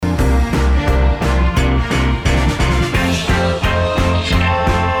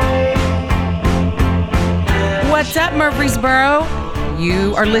What's up, Murfreesboro?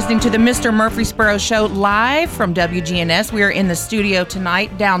 You are listening to the Mr. Murfreesboro Show live from WGNS. We are in the studio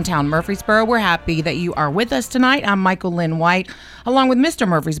tonight, downtown Murfreesboro. We're happy that you are with us tonight. I'm Michael Lynn White, along with Mr.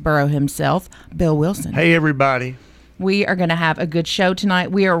 Murfreesboro himself, Bill Wilson. Hey, everybody. We are going to have a good show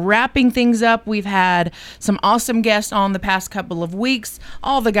tonight. We are wrapping things up. We've had some awesome guests on the past couple of weeks,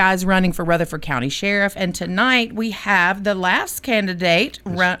 all the guys running for Rutherford County Sheriff. And tonight we have the last candidate,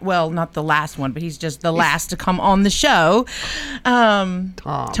 well, not the last one, but he's just the last to come on the show, Tom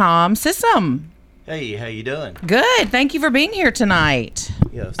Sissom. Hey, how you doing? Good. Thank you for being here tonight.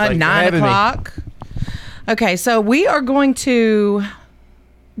 Yes, At 9 o'clock. Okay, so we are going to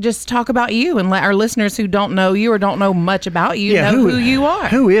just talk about you and let our listeners who don't know you or don't know much about you know who you are.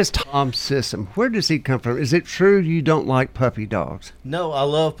 Who is Tom Sissom? Where does he come from? Is it true you don't like puppy dogs? No, I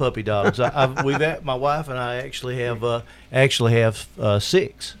love puppy dogs. My wife and I actually have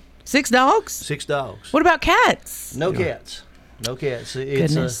 6. 6 dogs? 6 dogs. What about cats? No cats. No cats.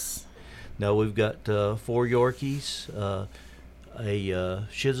 Goodness. No, we've got 4 Yorkies, a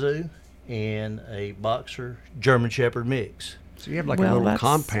Shih Tzu, and a Boxer German Shepherd mix. So you have like a little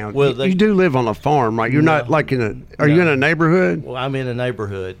compound. Well, you do live on a farm, right? You're not like in a. Are you in a neighborhood? Well, I'm in a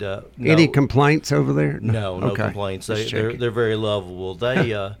neighborhood. No. Any complaints over there? No complaints. They're very lovable.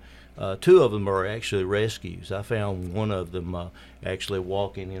 They 2 of them are actually rescues. I found one of them actually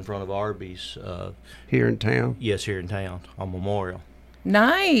walking in front of Arby's. Here in town? Yes, here in town on Memorial.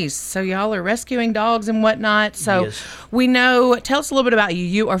 Nice. So y'all are rescuing dogs and whatnot. So yes. We know. Tell us a little bit about you.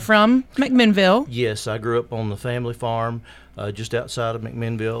 You are from McMinnville. Yes, I grew up on the family farm just outside of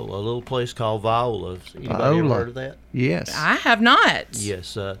McMinnville, a little place called Viola. Anybody ever heard of that? Yes. I have not.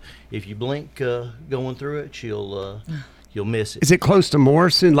 Yes. If you blink going through it, you'll miss it. Is it close to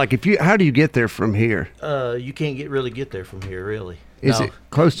Morrison? Like how do you get there from here? You can't really get there from here, really. Is it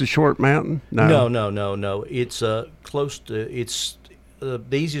close to Short Mountain? No. It's close to. It's the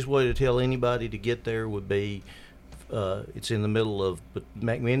easiest way to tell anybody to get there would be. It's in the middle of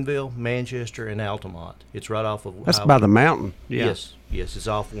McMinnville, Manchester, and Altamont. It's right off of. That's by the mountain. Yeah. Yes, it's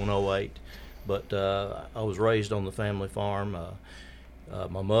off 108. But I was raised on the family farm.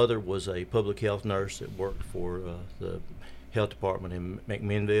 My mother was a public health nurse that worked for the health department in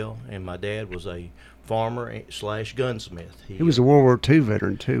McMinnville, and my dad was a farmer / gunsmith. He was a World War II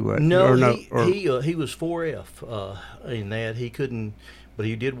veteran too. He was 4F in that. He couldn't. But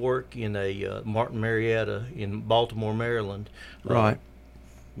he did work in a Martin Marietta in Baltimore, Maryland, right,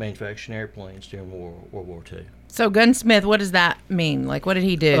 manufacturing airplanes during World War II. So gunsmith, what does that mean? Like, what did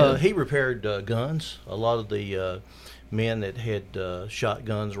he do? He repaired guns. A lot of the men that had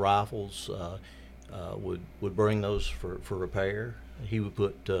shotguns, rifles, would bring those for repair. He would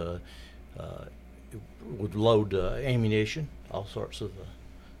would load ammunition, all sorts of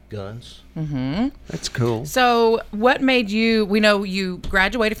guns. Mm-hmm. That's cool. So what made you, we know you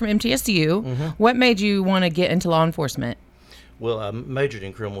graduated from MTSU. Mm-hmm. What made you want to get into law enforcement? Well, I majored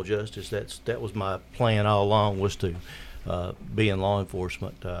in criminal justice. That was my plan all along, was to be in law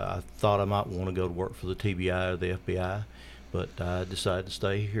enforcement. I thought I might want to go to work for the TBI or the FBI, but I decided to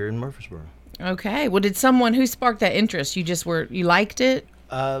stay here in Murfreesboro. Okay. Well, did someone who sparked that interest? You liked it?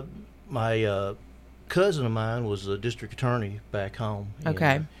 My cousin of mine was a district attorney back home.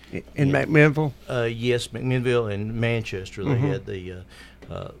 Okay. In McMinnville? Yes, McMinnville and Manchester. They had the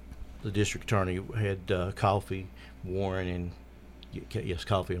district attorney had Coffee, Warren, and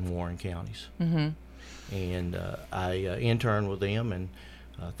Warren counties. Mm-hmm. And I interned with them, and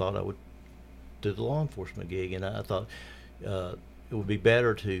I thought I would do the law enforcement gig. And I thought it would be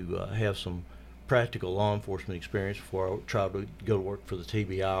better to have some practical law enforcement experience before I tried to go to work for the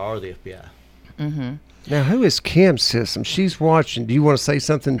TBI or the FBI. Mm-hmm. Now, who is Kim Sissom? She's watching. Do you want to say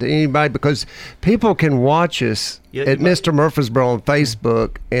something to anybody? Because people can watch us at Mr. Murfreesboro on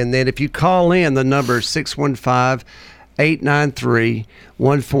Facebook, and then if you call in, the number is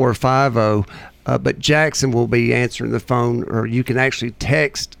 615-893-1450. But Jackson will be answering the phone, or you can actually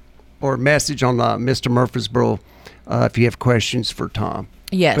text or message on Mr. Murfreesboro if you have questions for Tom.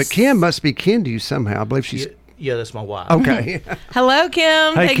 Yes. But Kim must be kin to you somehow. I believe she's... Yeah, that's my wife. Okay. Hello,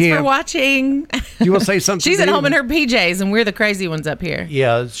 Kim. Hey, Thanks Kim. for watching. You want to say something? She's at home in her PJs, and we're the crazy ones up here.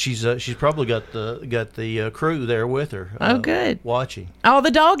 Yeah, she's probably got the crew there with her. Oh, good. Watching. All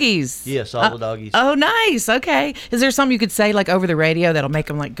the doggies. Yes, all the doggies. Oh, nice. Okay. Is there something you could say like over the radio that'll make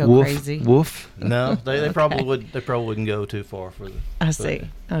them like go woof, crazy? Woof. No, they probably would. They probably wouldn't go too far for the. I see.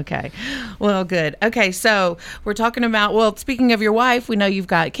 Okay. Well, good. Okay, so we're talking about. Well, speaking of your wife, we know you've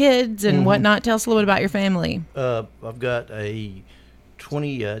got kids and whatnot. Tell us a little bit about your family. I've got a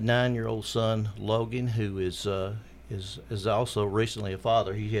 29-year-old son, Logan, who is also recently a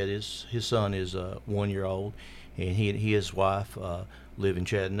father. He had his son is 1 year old, and his wife live in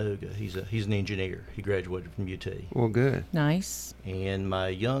Chattanooga. He's an engineer. He graduated from UT. Well, good. Nice. And my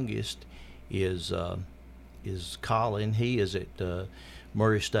youngest is Colin. He is at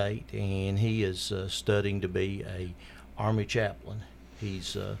Murray State, and he is studying to be a Army chaplain.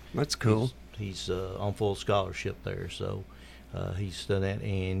 That's cool. He's on full scholarship there, so he's done that.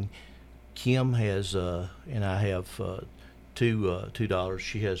 And Kim has, and I have two daughters.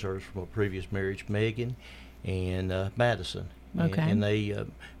 She has hers from a previous marriage, Megan and Madison. Okay. And they,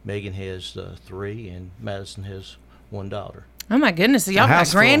 Megan has 3, and Madison has 1 daughter. Oh my goodness! So y'all got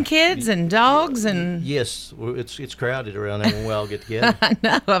grandkids and dogs and yes, it's crowded around there when we all get together. I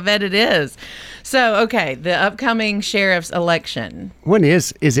know, I bet it is. So okay, the upcoming sheriff's election. When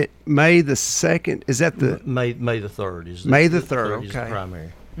is it May the 2nd? Is that the May the 3rd is May the 3rd? Okay, is the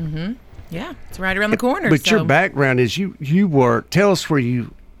primary. Mm-hmm. Yeah, it's right around the corner. But your background is you work. Tell us where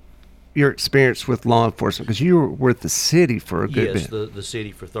your experience with law enforcement, because you were with the city for a good bit. Yes, the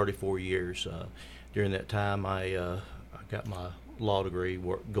city for 34 years. During that time, I got my law degree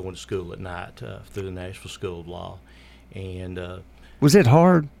going to school at night through the Nashville School of Law. And was it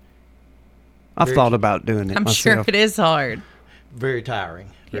hard? I've thought about doing it I'm myself. sure it is hard. Very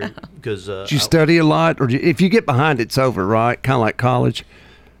tiring. Because did you study a lot? Or if you get behind, it's over, right? Kind of like college?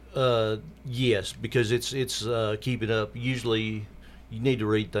 Yes, because it's keeping up. Usually you need to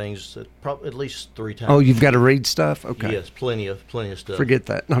read things at least 3 times. Oh, you've got to read stuff? Okay. Yes, plenty of stuff. Forget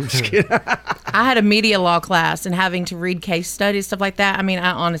that. No, I'm just kidding. I had a media law class, and having to read case studies, stuff like that. I mean,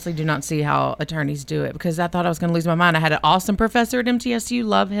 I honestly do not see how attorneys do it, because I thought I was going to lose my mind. I had an awesome professor at MTSU.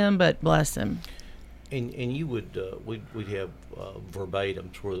 Love him, but bless him. And you would we'd have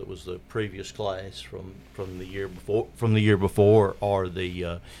verbatims where it was the previous class from the year before or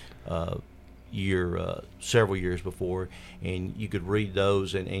the year several years before, and you could read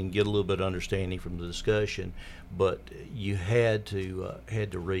those and get a little bit of understanding from the discussion, but you had to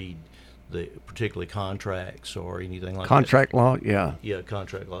read the particularly contracts or anything like contract law. Yeah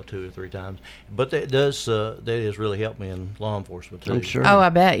contract law 2 or 3 times, but that has really helped me in law enforcement too. I'm sure. Oh, I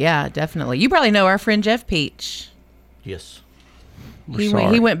bet. Yeah, definitely. You probably know our friend Jeff Peach. Yes.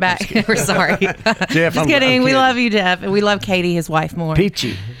 He went back. We're sorry. Jeff, just kidding. We love you, Jeff, and we love Katie, his wife, more.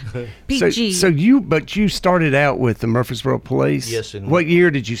 Peachy. Peachy. So you started out with the Murfreesboro Police. Yes. What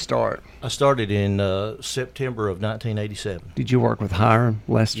year did you start? I started in September of 1987. Did you work with Hiram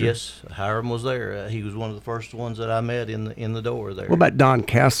Lester? Yes, Hiram was there. He was one of the first ones that I met in the door there. What about Don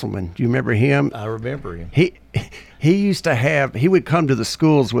Castleman? Do you remember him? I remember him. He used to have. He would come to the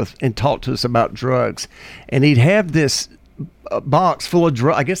schools and talk to us about drugs, and he'd have this box full of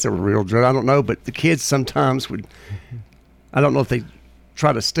drugs. I guess they were real drugs. I don't know, but the kids sometimes would. I don't know if they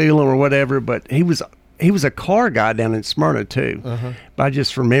try to steal them or whatever, but he was a car guy down in Smyrna too. Uh-huh. But I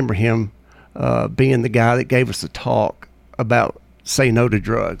just remember him being the guy that gave us the talk about say no to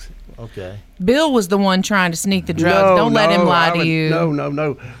drugs. Okay. Bill was the one trying to sneak the drugs. Don't let him lie to you.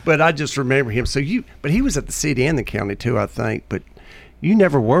 No. But I just remember him. But he was at the city and the county too, I think. But you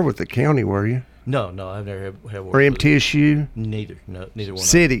never were with the county, were you? No, I've never had worked or MTSU. Neither one.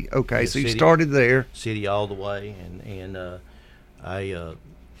 City. Okay, so you started there. City all the way, and I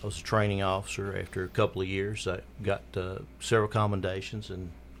was a training officer. After a couple of years, I got several commendations,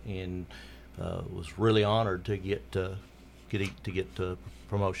 and was really honored to get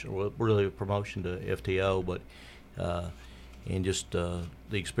promotion. Well, really a promotion to FTO, but and just the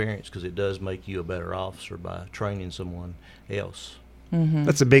experience, because it does make you a better officer by training someone else. Mm-hmm.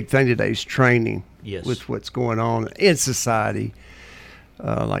 That's a big thing today, is training. Yes. With what's going on in society,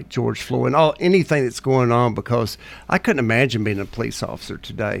 like George Floyd and anything that's going on, because I couldn't imagine being a police officer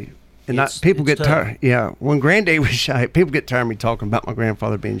today. And people get tired. Yeah, when Granddaddy was shot, people get tired of me talking about my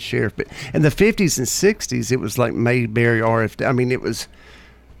grandfather being sheriff. But in the 50s and 60s, it was like Mayberry, RFD. I mean, it was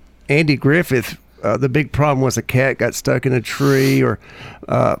Andy Griffith. The big problem was a cat got stuck in a tree, or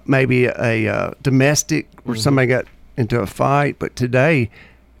maybe a domestic where somebody got into a fight. But today,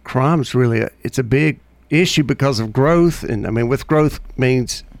 crime's really it's a big issue because of growth, and I mean, with growth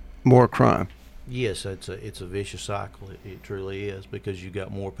means more crime. Yes, it's a vicious cycle. It truly is, because you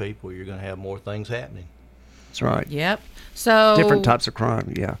got more people, you're going to have more things happening. That's right. Yep. So different types of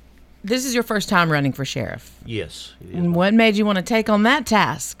crime. Yeah. This is your first time running for sheriff. Yes. It is. And what made you want to take on that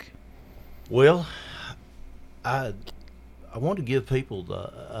task? Well, I want to give people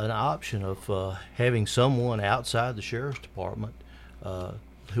an option of having someone outside the sheriff's department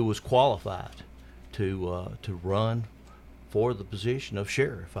who was qualified to run for the position of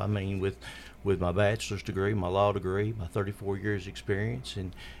sheriff. I mean, with my bachelor's degree, my law degree, my 34 years experience,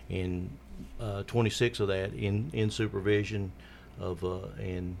 and 26 of that in supervision of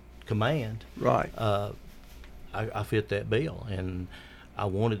and command. Right. I fit that bill, and I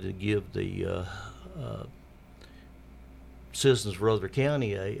wanted to give the citizens of Rutherford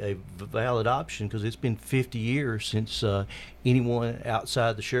County a valid option, because it's been 50 years since anyone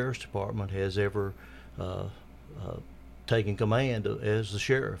outside the sheriff's department has ever taken command as the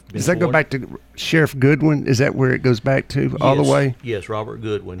sheriff. Does that go back to Sheriff Goodwin? Is that where it goes back to all the way? Yes, Robert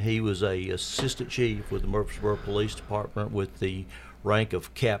Goodwin. He was a assistant chief with the Murfreesboro Police Department with the rank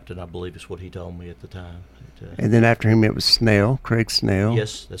of captain, I believe is what he told me at the time. And then after him it was Craig Snell.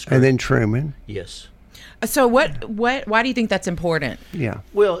 Yes, that's correct. And then Truman. Yes. So why do you think that's important? Yeah.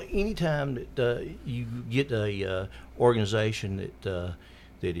 Well, anytime that you get a organization that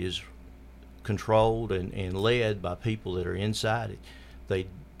is controlled and led by people that are inside it,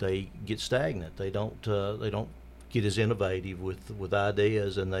 they get stagnant. They don't get as innovative with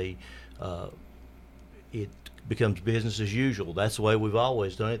ideas, and it becomes business as usual. That's the way we've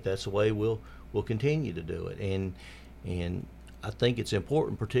always done it. That's the way we'll continue to do it. And I think it's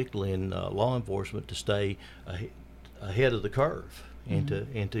important, particularly in law enforcement, to stay ahead of the curve, and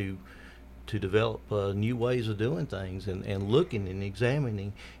to develop new ways of doing things, and looking and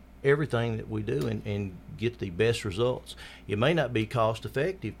examining everything that we do, and get the best results. It may not be cost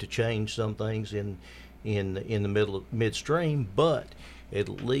effective to change some things in the midstream, but at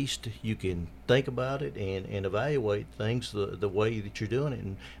least you can think about it and evaluate things the way that you're doing it,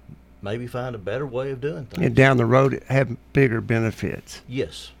 and maybe find a better way of doing things. And down the road, have bigger benefits.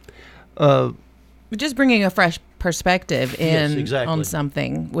 Yes. Just bringing a fresh perspective in on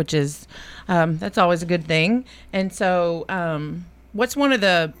something, which is that's always a good thing. And so, what's one of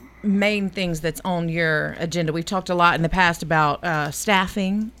the main things that's on your agenda? We've talked a lot in the past about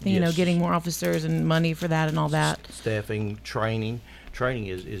staffing, getting more officers and money for that and all that. Staffing, training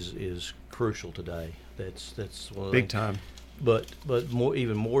is crucial today. That's one of the big time. But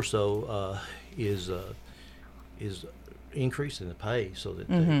even more so is increasing the pay, so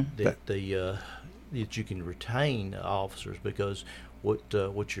that that you can retain officers, because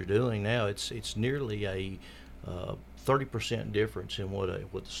what you're doing now, it's nearly a 30% difference in what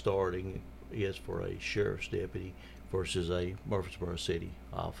the starting is for a sheriff's deputy versus a Murfreesboro City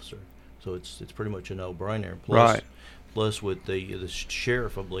officer. So it's pretty much a no-brainer. Plus with the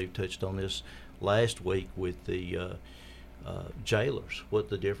sheriff, I believe, touched on this last week with the jailers, what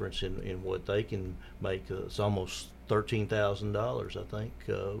the difference in what they can make. It's almost $13,000, I think,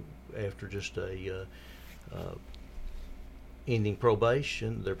 after just ending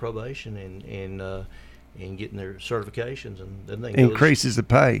their probation and getting their certifications, and then they increases the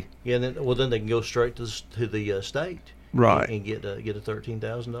pay. Yeah, then they can go straight to the state, right, and get a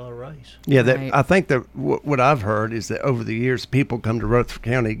 $13,000 raise. Yeah, right. I think that what I've heard is that over the years, people come to Rutherford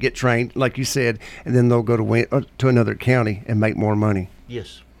County, get trained, like you said, and then they'll go to another county and make more money.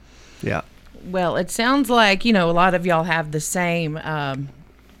 Yes. Yeah. Well, it sounds like a lot of y'all have the same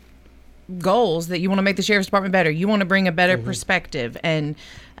goals, that you want to make the sheriff's department better. You want to bring a better perspective, and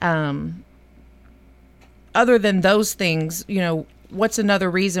other than those things, what's another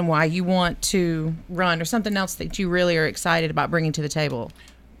reason why you want to run, or something else that you really are excited about bringing to the table?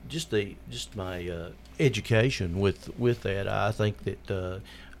 Just my education with that. I think that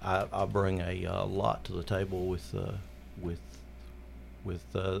I bring a lot to the table with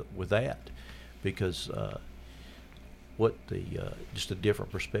that, because just a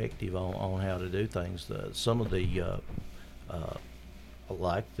different perspective on how to do things. Some of the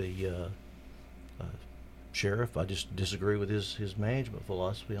like the sheriff, I just disagree with his management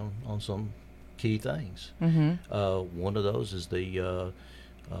philosophy on some key things. One of those is the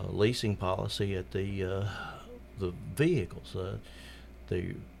leasing policy at the vehicles.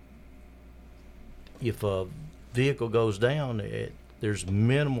 If a vehicle goes down, there's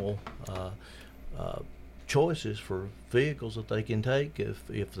minimal choices for vehicles that they can take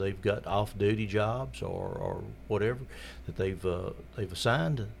if they've got off-duty jobs or whatever that they've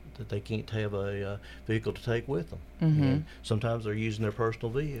assigned, that they can't have a vehicle to take with them. And sometimes they're using their personal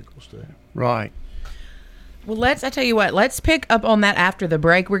vehicles to. Right. Well, I tell you what, let's pick up on that after the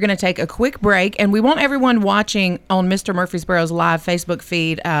break. We're going to take a quick break, and we want everyone watching on Mr. Murfreesboro's live Facebook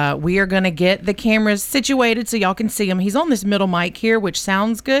feed. We are going to get the cameras situated so y'all can see him. He's on this middle mic here, which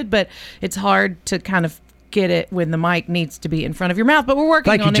sounds good, but it's hard to kind of get it when the mic needs to be in front of your mouth. But we're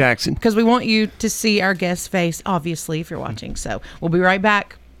working on it. Thank you, Jackson. Because we want you to see our guest's face, obviously, if you're watching. So we'll be right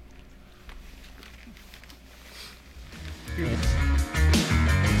back.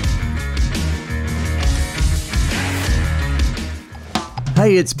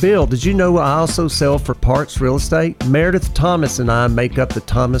 Hey, it's Bill. Did you know I also sell for Parks Real Estate? Meredith Thomas and I make up the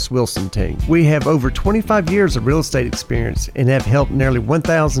Thomas Wilson team. We have over 25 years of real estate experience and have helped nearly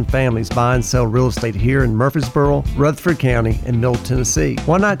 1,000 families buy and sell real estate here in Murfreesboro, Rutherford County, and Middle Tennessee.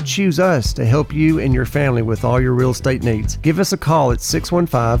 Why not choose us to help you and your family with all your real estate needs? Give us a call at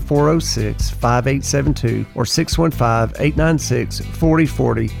 615-406-5872 or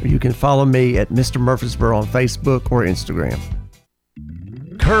 615-896-4040, or you can follow me at Mr. Murfreesboro on Facebook or Instagram.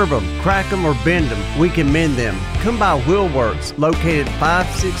 Curve them, crack them, or bend them, we can mend them. Come by Wheelworks, located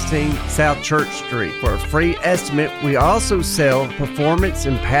 516 South Church Street. For a free estimate, we also sell performance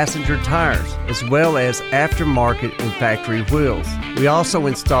and passenger tires, as well as aftermarket and factory wheels. We also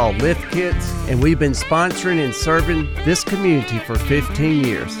install lift kits, and we've been sponsoring and serving this community for 15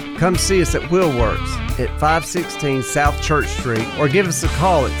 years. Come see us at Wheelworks at 516 South Church Street, or give us a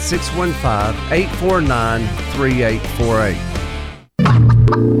call at 615-849-3848.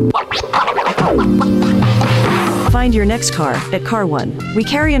 Find your next car at Car One. We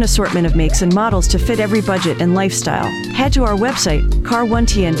carry an assortment of makes and models to fit every budget and lifestyle. Head to our website,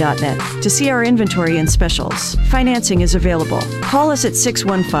 car1tn.net, to see our inventory and specials. Financing is available. Call us at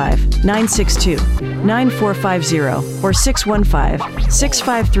 615-962-9450 or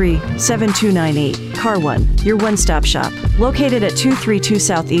 615-653-7298. Car One, your one-stop shop. Located at 232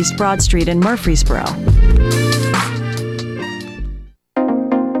 Southeast Broad Street in Murfreesboro.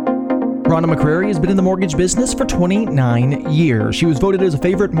 Rhonda McCrary has been in the mortgage business for 29 years. She was voted as a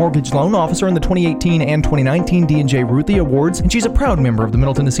favorite mortgage loan officer in the 2018 and 2019 D&J Ruthie Awards, and she's a proud member of the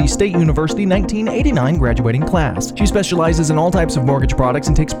Middle Tennessee State University 1989 graduating class. She specializes in all types of mortgage products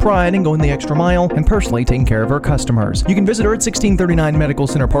and takes pride in going the extra mile and personally taking care of her customers. You can visit her at 1639 Medical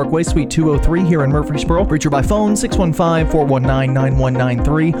Center Parkway, Suite 203 here in Murfreesboro. Reach her by phone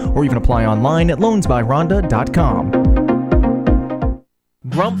 615-419-9193 or even apply online at loansbyrhonda.com.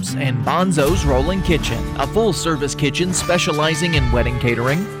 Grumps and Bonzo's Rolling Kitchen, a full-service kitchen specializing in wedding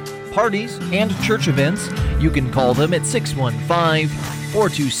catering, parties, and church events. You can call them at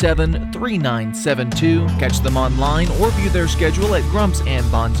 615-427-3972. Catch them online or view their schedule at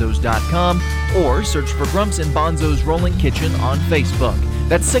grumpsandbonzos.com or search for Grumps and Bonzo's Rolling Kitchen on Facebook.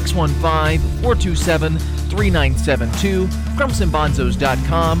 That's 615-427-3972,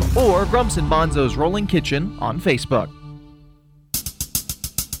 grumpsandbonzos.com or Grumps and Bonzo's Rolling Kitchen on Facebook.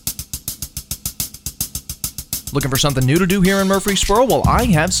 Looking for something new to do here in Murfreesboro? Well, I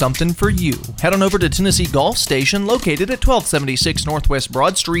have something for you. Head on over to Tennessee Golf Station, located at 1276 Northwest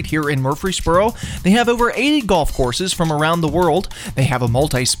Broad Street here in Murfreesboro. They have over 80 golf courses from around the world. They have a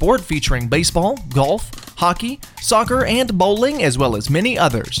multi-sport featuring baseball, golf, hockey, soccer, and bowling, as well as many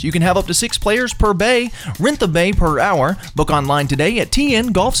others. You can have up to 6 players per bay, rent the bay per hour. Book online today at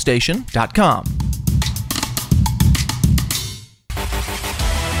tngolfstation.com.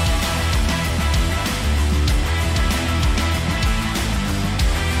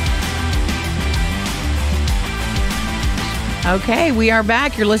 Okay, we are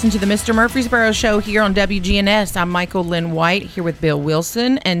back. You're listening to the Mr. Murfreesboro Show here on WGNS. I'm Michael Lynn White here with Bill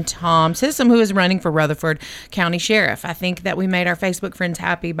Wilson and Tom Sissom, who is running for Rutherford County Sheriff. I think that we made our Facebook friends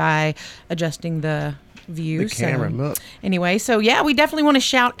happy by adjusting the view. The camera, look. Anyway, so yeah, we definitely want to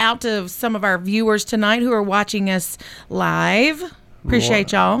shout out to some of our viewers tonight who are watching us live.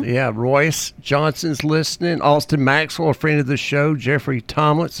 Appreciate y'all. Yeah, Royce Johnson's listening. Austin Maxwell, a friend of the show. Jeffrey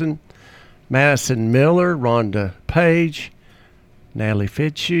Tomlinson. Madison Miller. Rhonda Page. Natalie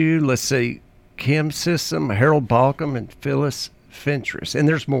Fitzhugh, let's see, Kim Sissom, Harold Balcom, and Phyllis Fentress. And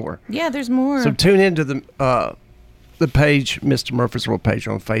there's more. Yeah, there's more. So tune into the page, Mr. Murfreesboro page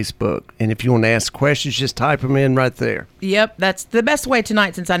on Facebook. And if you want to ask questions, just type them in right there. Yep, that's the best way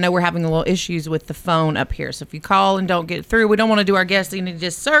tonight, since I know we're having a little issues with the phone up here. So if you call and don't get through, we don't want to do our guesting a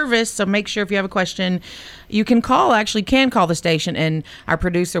disservice. So make sure if you have a question, you can call the station, and our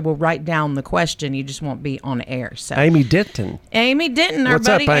producer will write down the question. You just won't be on air. So Amy Denton, our What's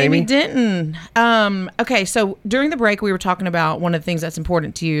buddy up, Amy? Denton. Okay, so during the break, we were talking about one of the things that's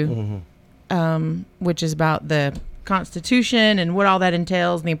important to you, which is about the Constitution and what all that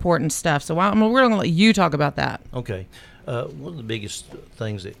entails and the important stuff. So we're going to let you talk about that. Okay. One of the biggest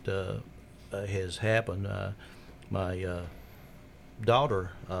things that has happened, my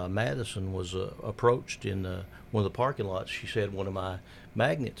daughter, Madison, was approached in one of the parking lots. She said one of my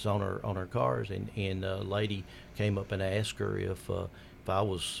magnets on her cars, and a lady came up and asked her if I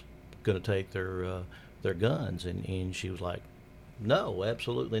was going to take their guns, and she was like, no,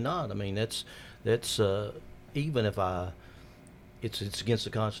 absolutely not. I mean, that's even if it's against the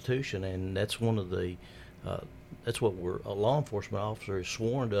Constitution, and that's one of the that's what a law enforcement officer is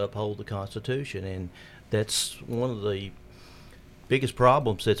sworn to uphold the Constitution, and that's one of the biggest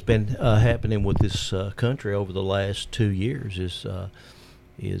problems that's been happening with this country over the last 2 years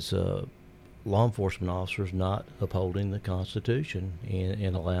is law enforcement officers not upholding the Constitution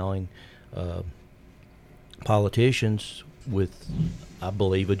and allowing politicians with, I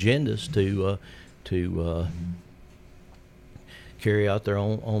believe, agendas to carry out their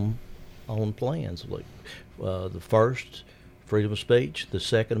own plans. Like the first, freedom of speech; the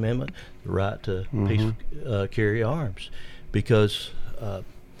Second Amendment, the right to carry arms, because I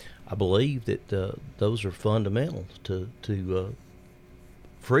believe that those are fundamental to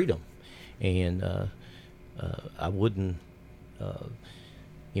freedom, and I wouldn't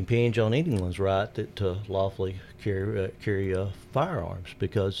impinge on anyone's right to lawfully carry firearms,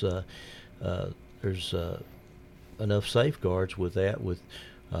 because there's enough safeguards with that, with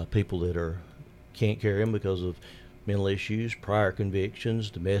people that can't carry them because of mental issues, prior convictions,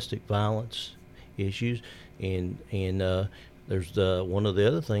 domestic violence issues, and there's one of the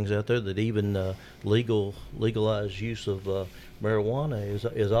other things out there that even legalized use of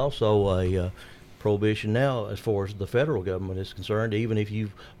marijuana is also a prohibition now as far as the federal government is concerned, even if you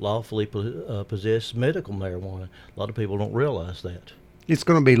lawfully possess medical marijuana. A lot of people don't realize that. It's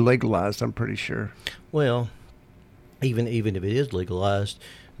going to be legalized, I'm pretty sure. Well, even if it is legalized,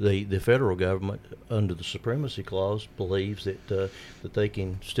 the federal government, under the Supremacy Clause, believes that they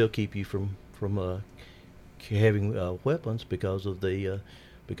can still keep you from having weapons because of the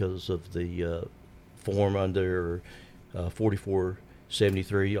form under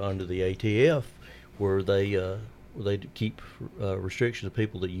 4473 under the ATF, where they keep restrictions of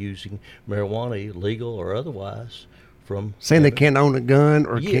people that are using marijuana, legal or otherwise, from saying they can't own a gun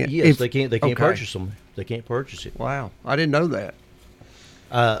or can't. Yes, they can't purchase them. They can't purchase it. Wow, I didn't know that.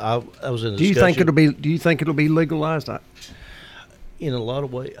 I was in a discussion. Do you think it'll be legalized? In a lot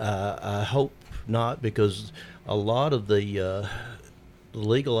of ways, I hope not, because a lot of the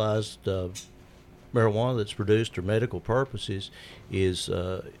legalized marijuana that's produced for medical purposes is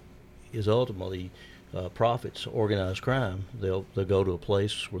ultimately profits organized crime. They'll go to a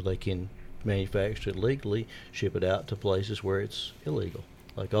place where they can manufacture it legally, ship it out to places where it's illegal.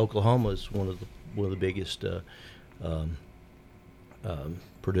 Like Oklahoma is one of the biggest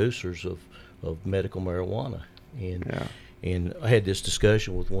producers of medical marijuana, and I had this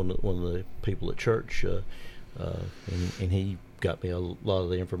discussion with one of the people at church, and he got me a lot of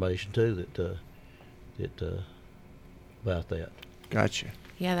the information too that about that. Gotcha.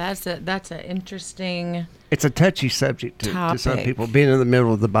 Yeah, that's an interesting. It's a touchy subject to some people, being in the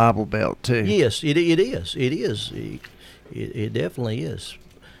middle of the Bible Belt too. Yes, it is. It is. It definitely is.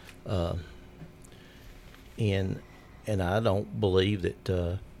 And I don't believe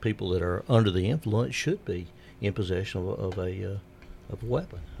that people that are under the influence should be in possession of a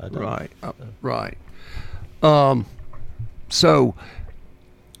weapon. I don't. Right. Right. So,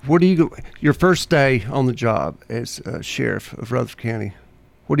 what do you go? Your first day on the job as sheriff of Rutherford County,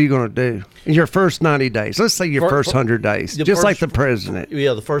 what are you going to do in your first 90 days? Let's say your first 100 days, just like the president.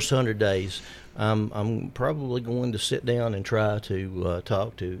 Yeah, the first 100 days. I'm probably going to sit down and try to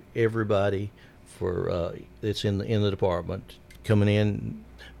talk to everybody that's in the department, coming in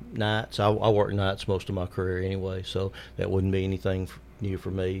nights. I work nights most of my career anyway, so that wouldn't be anything new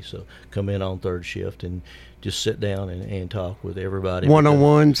for me. So come in on third shift and just sit down and talk with everybody.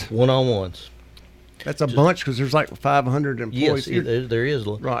 One-on-ones? One-on-ones. That's a bunch, because there's like 500 employees. Yes, there is.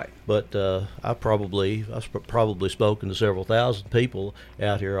 Right. But I've probably spoken to several thousand people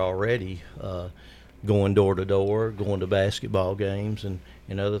out here already, going door to door, going to basketball games and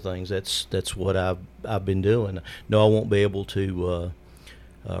other things. That's what I've been doing. No, I won't be able to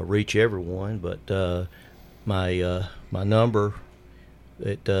reach everyone, but my number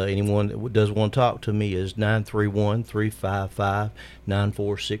that anyone that does want to talk to me is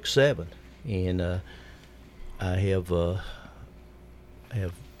 931-355-9467, and I have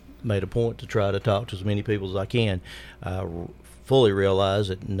made a point to try to talk to as many people as I can. I fully realize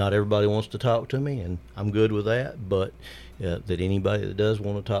that not everybody wants to talk to me, and I'm good with that, but that anybody that does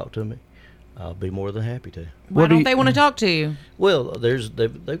want to talk to me, I'll be more than happy to. Why don't they want to talk to you? Well,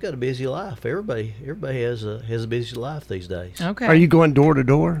 they've got a busy life. Everybody has a busy life these days. Okay. Are you going door to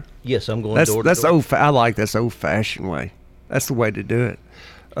door? Yes, I'm going door to door. I like this old-fashioned way. That's the way to do it.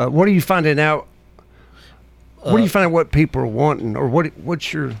 What are you finding out? What do you find what people are wanting, or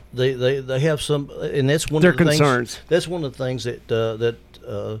what's your? They have some, and that's one their of the concerns. That's one of the things that the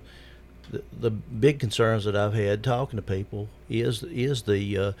big concerns that I've had talking to people is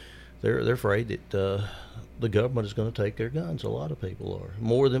they're afraid that the government is going to take their guns. A lot of people are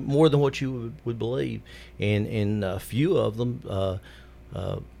more than what you would believe, and a few of them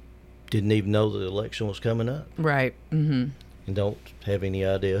didn't even know the election was coming up. Right. Mm-hmm. and don't have any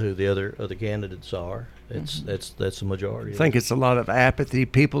idea who the other candidates are. That's the majority. I think it's a lot of apathy.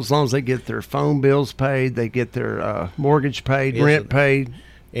 People, as long as they get their phone bills paid, they get their mortgage paid, rent paid.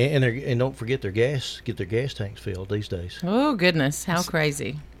 And don't forget get their gas tanks filled these days. Oh, goodness. How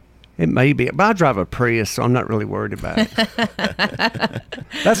crazy. It may be, but I drive a Prius, so I'm not really worried about it.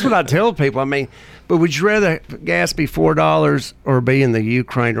 That's what I tell people. I mean, but would you rather gas be $4 or be in the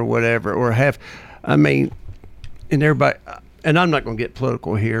Ukraine or whatever, or have, I mean, and everybody, and I'm not going to get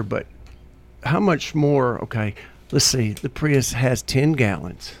political here, but how much more, okay, let's see, the Prius has 10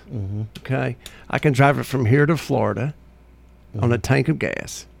 gallons, okay? I can drive it from here to Florida on a tank of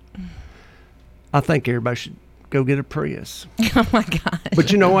gas. I think everybody should go get a Prius. Oh, my God.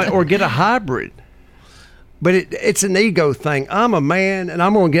 But you know what? Or get a hybrid. But it's an ego thing. I'm a man, and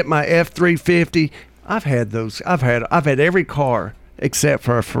I'm going to get my F-350. I've had those. I've had every car except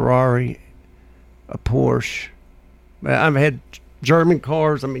for a Ferrari, a Porsche. I've had German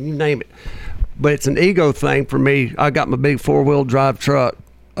cars. I mean, you name it. But it's an ego thing for me. I got my big 4-wheel drive truck.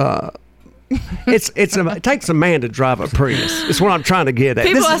 It takes a man to drive a Prius. It's what I'm trying to get at.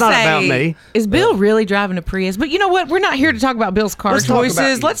 People this is not about me. Is Bill really driving a Prius? But you know what? We're not here to talk about Bill's car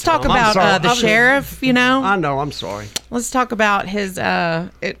choices. Let's talk about the sheriff. You know. I know. I'm sorry. Let's talk about his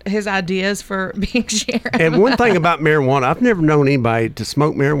ideas for being sheriff. And one thing about marijuana, I've never known anybody to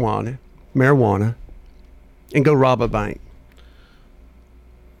smoke marijuana, and go rob a bank.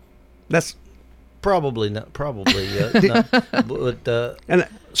 That's probably not. But and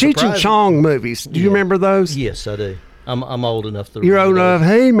Cheech and Chong movies. Do you remember those? Yes, I do. I'm old enough to. You're old enough.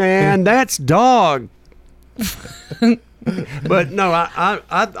 Hey, man, that's dog. But no,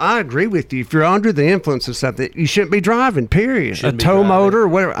 I agree with you. If you're under the influence of something, you shouldn't be driving. Period. A tow motor or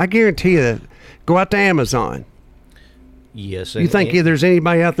whatever. I guarantee you, go out to Amazon. Yes. You think there's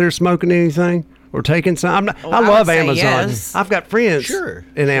anybody out there smoking anything or taking some? I love Amazon. Yes. I've got friends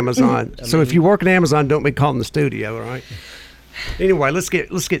in Amazon. So if you work at Amazon, don't be caught in the studio, all right? Anyway, let's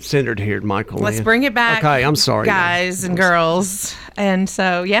get centered here, Michael. Let's bring it back. Okay, I'm sorry, guys and girls. And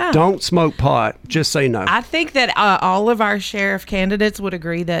so, yeah. Don't smoke pot. Just say no. I think that all of our sheriff candidates would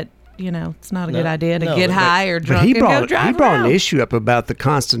agree that, it's not a good idea to get high or drunk and go drive He brought around. an issue up about the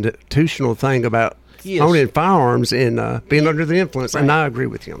constitutional thing about owning firearms and being under the influence, and I agree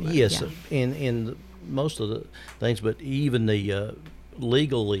with you on that. Yes, in most of the things, but even the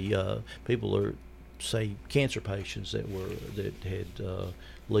legally people are, say, cancer patients that had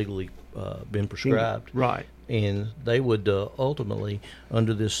legally been prescribed, right? And they would ultimately,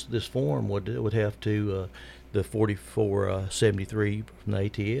 under this form, would have to the 4473 from the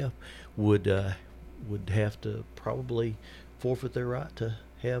ATF would have to probably forfeit their right to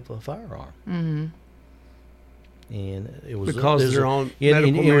have a firearm. Mm-hmm. And it was because they're on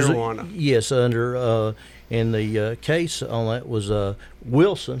medical marijuana. Yes, under and the case on that was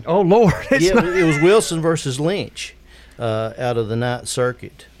Wilson. Oh Lord! It was Wilson versus Lynch out of the 9th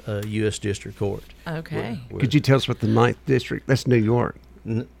Circuit, U.S. District Court. Okay. Could you tell us what the 9th District? That's New York.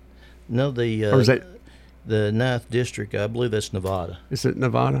 No, or is that the 9th District? I believe that's Nevada. Is it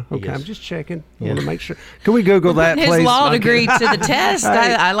Nevada? Okay, yes. I'm just checking. I want to make sure. Can we Google that, His please? His law degree to the test.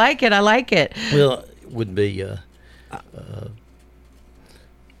 I like it. I like it. Well, it would be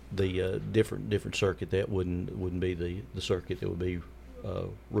the different circuit that wouldn't be the circuit that would be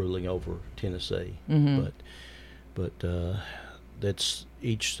ruling over Tennessee, but that's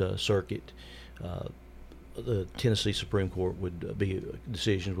each circuit. The Tennessee Supreme Court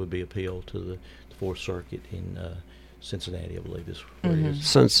decisions would be appealed to the 4th Circuit in Cincinnati, I believe is where it is.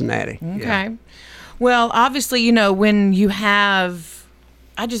 Cincinnati. Okay. Yeah. Well, obviously, when you have,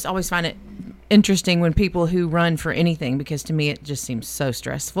 I just always find it interesting when people who run for anything, because to me it just seems so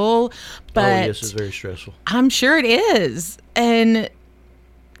stressful. But yes, it's very stressful. I'm sure it is. And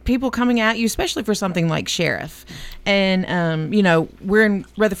people coming at you, especially for something like sheriff. And, we're in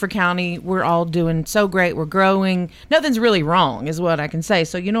Rutherford County. We're all doing so great. We're growing. Nothing's really wrong is what I can say.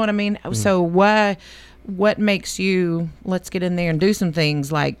 So, you know what I mean? So what makes you, let's get in there and do some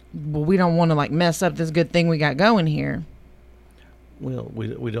things like, well, we don't want to mess up this good thing we got going here. Well,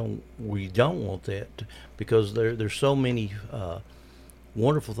 we don't want that, because there's so many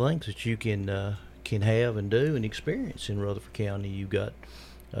wonderful things that you can have and do and experience in Rutherford County. You've got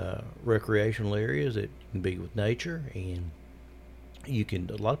recreational areas that can be with nature, and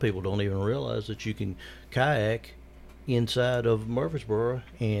a lot of people don't even realize that you can kayak inside of Murfreesboro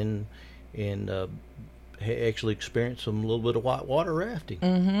and actually experience some little bit of whitewater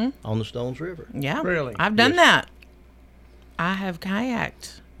rafting on the Stones River. Yeah, really, I've done that. I have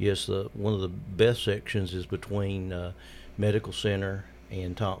kayaked. Yes, one of the best sections is between Medical Center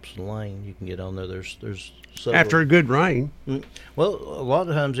and Thompson Lane. You can get on there. There's After a good rain. Well, a lot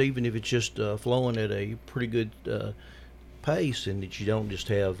of times, even if it's just flowing at a pretty good pace, and that you don't just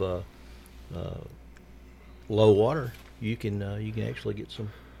have low water, you can actually get some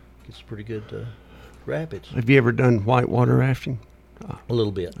pretty good rapids. Have you ever done whitewater rafting? A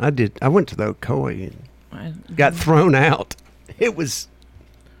little bit. I did. I went to the Ocoee and got thrown out. It was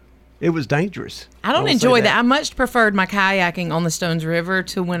dangerous. I don't enjoy that. I much preferred my kayaking on the Stones River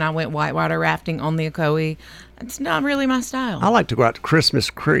to when I went whitewater rafting on the Ocoee. It's not really my style. I like to go out to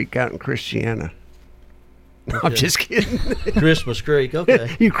Christmas Creek out in Christiana. No, I'm just kidding. Christmas Creek,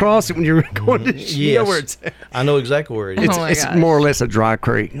 okay. You cross it when you're going to Yes. where it's at. I know exactly where it is. It's more or less a dry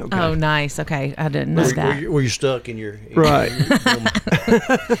creek. Okay. Oh, nice. Okay. I didn't know that. Where you're stuck in your... Right.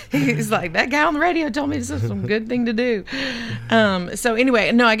 He's like, that guy on the radio told me this is some good thing to do. So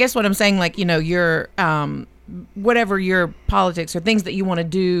anyway, no, I guess what I'm saying, like, your whatever your politics or things that you want to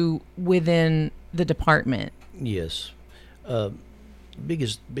do within the department. Yes.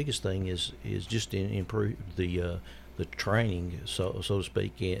 Biggest thing is just improve the training, so to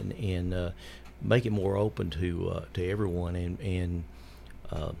speak, and make it more open to everyone, and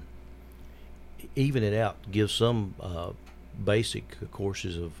even it out. Give some basic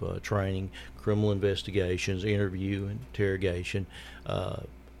courses of training, criminal investigations, interview, interrogation.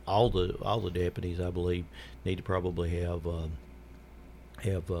 All the deputies, I believe, need to probably have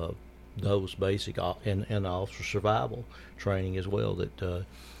those basic and officer survival training as well, that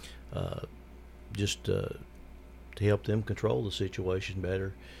just to help them control the situation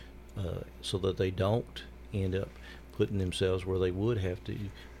better, so that they don't end up putting themselves where they would have to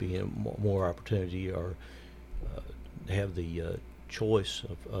be in more opportunity, or have the choice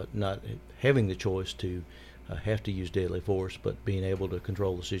of not having the choice to have to use deadly force, but being able to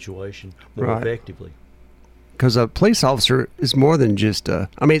control the situation more effectively. Because a police officer is more than just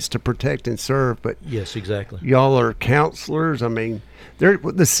it's to protect and serve, but yes, exactly. Y'all are counselors. I mean,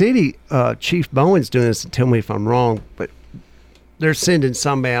 the city, Chief Bowen's doing this, and tell me if I'm wrong, but they're sending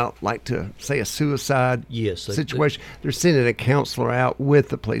somebody out, like to say a suicide situation. They're sending a counselor out with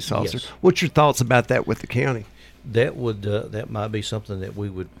the police officer. Yes. What's your thoughts about that with the county? That would that might be something that we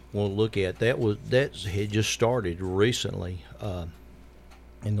would want to look at. That had just started recently,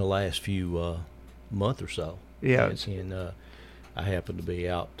 in the last few month or so. Yeah, and I happened to be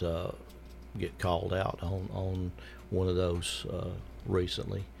out, get called out on one of those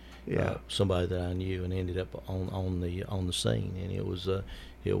recently. Yeah, somebody that I knew, and ended up on the scene, and it was a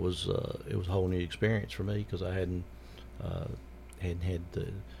whole new experience for me, because I hadn't had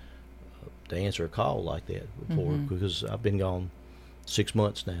to answer a call like that before, because I've been gone 6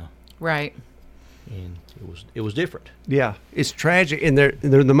 months now. Right. And it was different. Yeah, it's tragic, and they're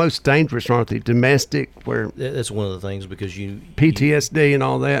the most dangerous, aren't they? Domestic, where that's one of the things, because PTSD and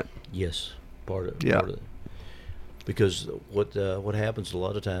all that. Yes, part of yeah. Part of it. Because what happens a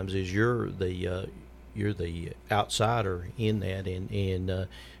lot of times is you're the outsider in that,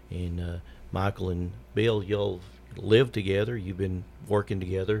 and Michael and Bill, y'all live together. You've been working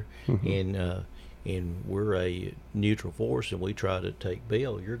together, and we're a neutral force, and we try to take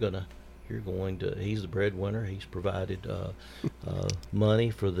Bill. He's the breadwinner. He's provided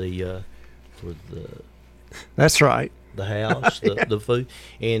money for the that's right, the house, the food,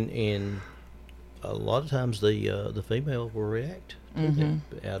 and a lot of times the female will react to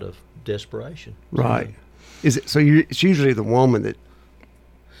that out of desperation. Right. Is it so? It's usually the woman that.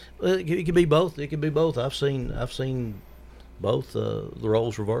 Well, it can be both. It can be both. I've seen both the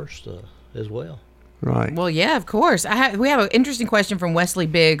roles reversed as well. Right. Well, yeah, of course. We have an interesting question from Wesley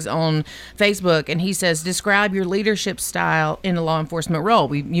Biggs on Facebook, and he says, describe your leadership style in a law enforcement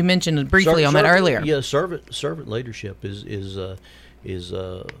role. You mentioned briefly on that earlier. Yeah, servant leadership is the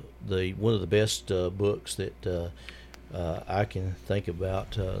one of the best books that I can think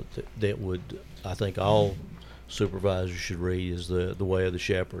about that would, I think, all supervisors should read, is the Way of the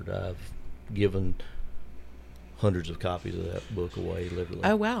Shepherd. I've given hundreds of copies of that book away, literally.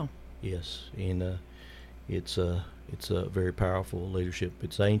 Oh, wow. Yes, and it's a very powerful leadership.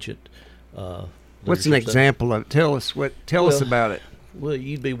 It's ancient. What's an example of it? Tell us about it. Well,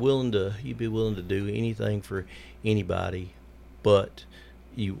 you'd be willing to do anything for anybody, but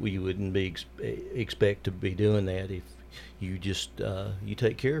you wouldn't be expect to be doing that if you just you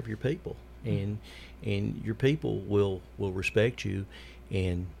take care of your people, and your people will respect you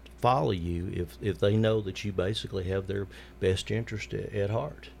and follow you if they know that you basically have their best interest at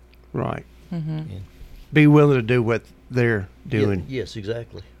heart. Right. And be willing to do what they're doing. Yes,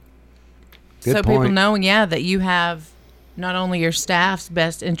 exactly. Good so point. People know, that you have not only your staff's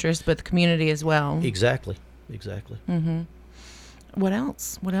best interest, but the community as well. Exactly. What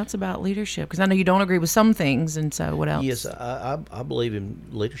else? What else about leadership? Because I know you don't agree with some things, and so what else? Yes, I believe in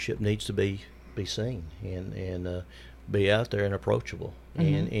leadership needs to be seen and be out there and approachable,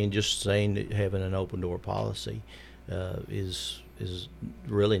 and just saying that having an open door policy is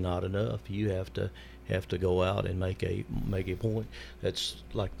really not enough. You have to go out and make a point. That's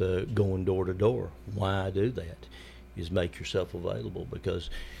like the going door to door. Why I do that is make yourself available, because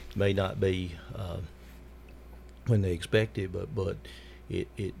it may not be when they expect it, but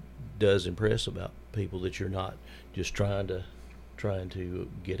it does impress about people that you're not just trying to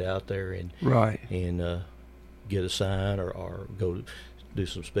get out there and get a sign or go do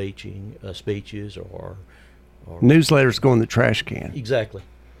some speeches or newsletters go in the trash can. Exactly.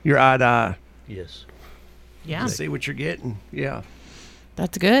 Your eye to eye. Yes. Yeah. See what you're getting. Yeah.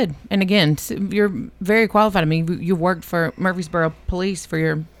 That's good. And again, you're very qualified. I mean, you worked for Murfreesboro Police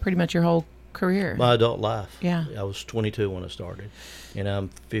for pretty much your whole career. My adult life. Yeah. I was 22 when I started, and I'm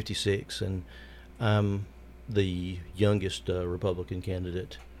 56, and I'm the youngest Republican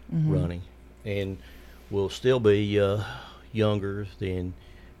candidate running, and will still be younger than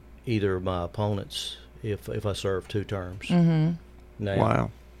either of my opponents if I serve 2 terms. Now.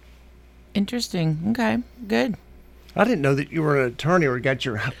 Wow. Interesting. Okay. Good. I didn't know that you were an attorney or got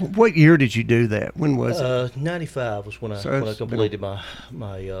your. What year did you do that? When was it? 95 was when I completed my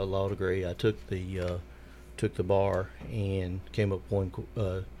law degree. I took the bar and came up one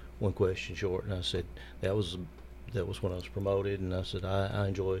question short, and I said that was when I was promoted, and I said I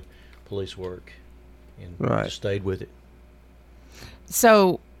enjoy police work, and just stayed with it.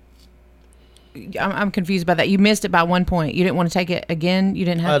 So I'm confused by that. You missed it by 1 point. You didn't want to take it again? You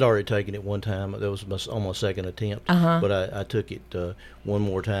didn't have... I'd already taken it one time. That was on my second attempt. But I took it one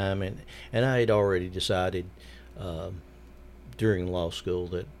more time, and I had already decided during law school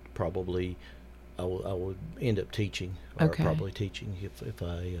that probably I would end up teaching, or probably teaching if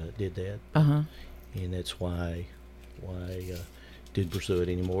I did that. And that's why I didn't pursue it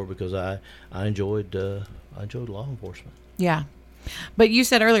anymore, because I enjoyed law enforcement. Yeah. But you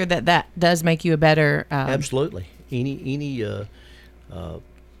said earlier that does make you a better... Absolutely. Any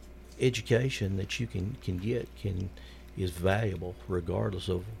education that you can get is valuable, regardless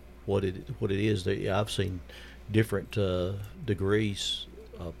of what it is. I've seen different degrees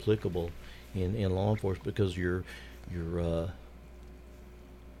applicable in law enforcement, because your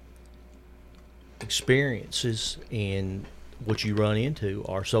experiences and what you run into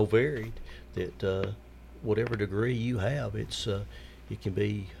are so varied that whatever degree you have, it can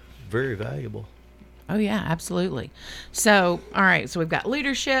be very valuable. Oh yeah, absolutely. So, all right, so we've got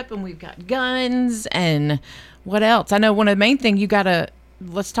leadership and we've got guns, and what else? I know one of the main things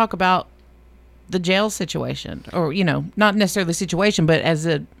let's talk about the jail situation, or not necessarily the situation, but as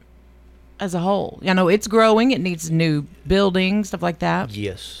a whole. I know it's growing, it needs new buildings, stuff like that.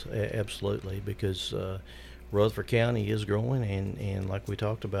 Yes, absolutely, because Rutherford County is growing, and like we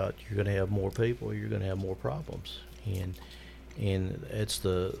talked about, you're going to have more people, you're going to have more problems, and that's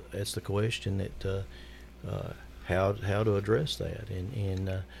the question that how to address that, and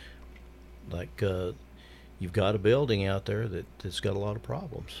you've got a building out there that's got a lot of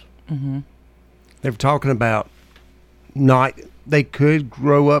problems. They're talking about they could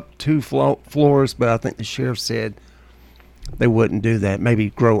grow up 2 floors, but I think the sheriff said they wouldn't do that.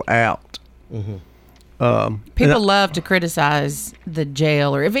 Maybe grow out. People love to criticize the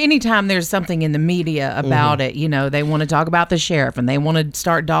jail, or if any time there's something in the media about it, they want to talk about the sheriff and they want to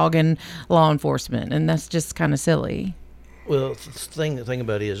start dogging law enforcement, and that's just kind of silly. Well, the thing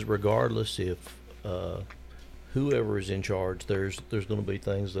about it is, regardless if whoever is in charge, there's going to be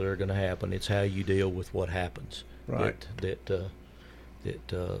things that are going to happen. It's how you deal with what happens, right? That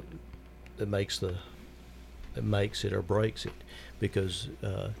makes it or breaks it, because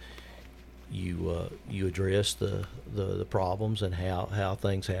you address the problems and how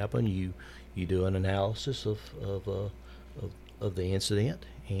things happen. You do an analysis of the incident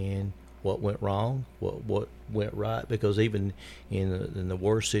and what went wrong, what went right, because even in the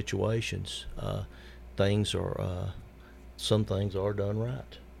worst situations, some things are done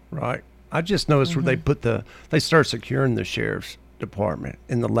right. Right. I just noticed where they start securing the sheriff's department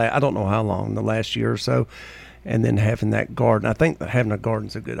in I don't know how long, the last year or so, and then having that garden. I think that having a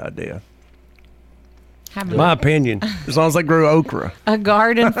garden's a good idea. My opinion, as long as they grow okra. A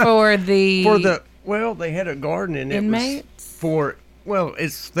garden for they had a garden in inmates?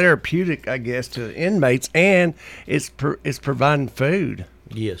 It's therapeutic, I guess, to inmates, and it's providing food.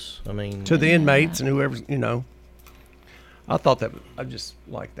 Yes, I mean, to the inmates and whoever's, I thought that, I just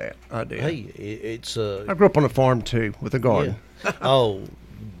like that idea. Hey, it's I grew up on a farm too with a garden. Yeah. Oh,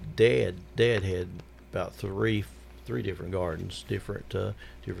 Dad had about three three different gardens, different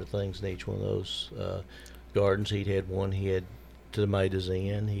things in each one of those gardens. He had one. He had tomatoes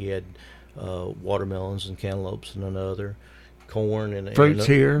in. He had watermelons and cantaloupes in another. Corn and fruits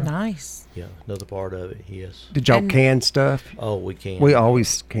here. Nice. Yeah, another part of it. Yes. Did y'all can stuff? Oh, we can. We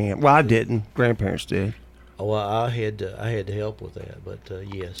always can. Well, I didn't. Grandparents did. Oh, well, I had to help with that, but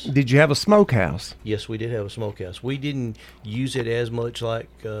yes. Did you have a smokehouse? Yes, we did have a smokehouse. We didn't use it as much like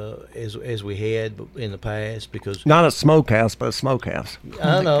as we had in the past because not a smokehouse, but a smokehouse.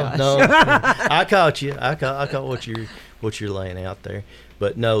 I know, no. I caught you. I caught what you're laying out there,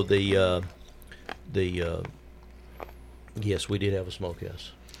 but no, yes, we did have a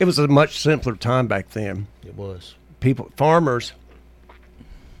smokehouse. It was a much simpler time back then. It was. Farmers,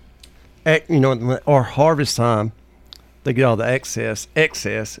 or harvest time, they get all the excess,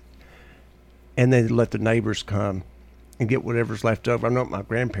 and they let the neighbors come and get whatever's left over. I know at my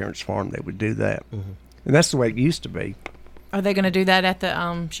grandparents' farm they would do that, and that's the way it used to be. Are they going to do that at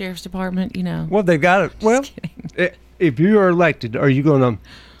the sheriff's department? Well, they've got it. Well, if you are elected, are you going to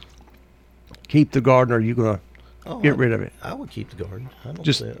keep the garden, or are you going to get rid of it? I would keep the garden. I don't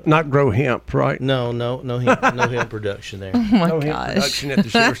just not grow hemp, right? No hemp production there. Oh my no gosh. hemp production at the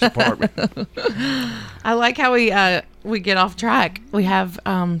sheriff's department. I like how we get off track. We have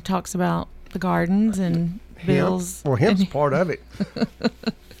talks about the gardens and Bill's. Well, hemp's part of it.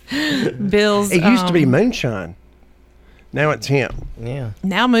 Bill's. It used to be moonshine. Now it's hemp. Yeah.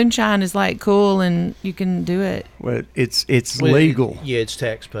 Now moonshine is like cool and you can do it. Well, it's legal. It's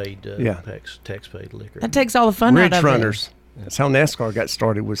tax paid. Tax paid liquor. That takes all the fun out of Ridge it. runners. That's how NASCAR got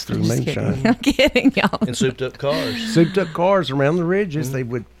started, was through moonshine. I'm kidding, y'all. And souped up cars. Souped up cars around the ridges. They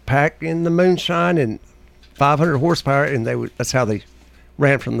would pack in the moonshine and 500 horsepower, and that's how they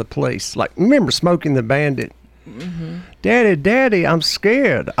ran from the police. Like, remember Smoking the Bandit? Mm-hmm. Daddy, I'm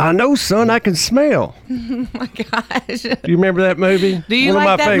scared. I know, son, I can smell. Oh my gosh. Do you remember that movie? Do you One like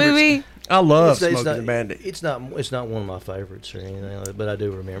of my that favorites. movie? I love It's Smoking not, the Bandit. It's not one of my favorites or anything like that, but I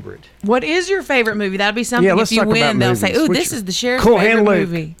do remember it. What is your favorite movie? That'll be something. Let's if you talk about win, they'll say, movies. "Ooh, Which- this is the sheriff's Cool Hand favorite Luke.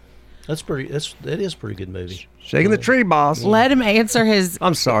 movie." That is a pretty good movie. Shaking the Tree, boss. Let him answer his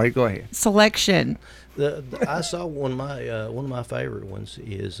I'm sorry. Go ahead. selection. I saw one of my favorite ones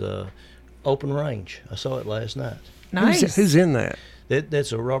is Open Range. I saw it last night. Nice. Who's in that?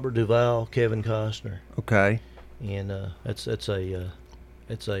 That's a Robert Duvall, Kevin Costner, Okay. and it's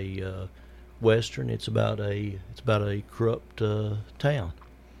a western. It's about a corrupt town.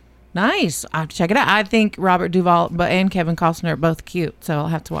 Nice. I'll check it out. I think Robert Duvall and Kevin Costner are both cute, so I'll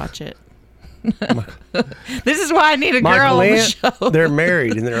have to watch it. This is why I need a girl on the show. They're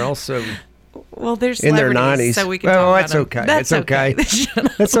married, and they're also Well, they're in their celebrities, 90s. so we can Well, talk that's about them. okay. It's okay. Shut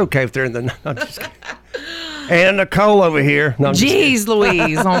up. That's okay if they're in the. I'm just kidding. And Nicole over here. No, I'm just kidding. Jeez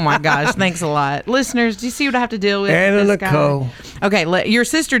Louise. Oh, my gosh. Thanks a lot. Listeners, do you see what I have to deal with? Anna this guy? Nicole. Okay, your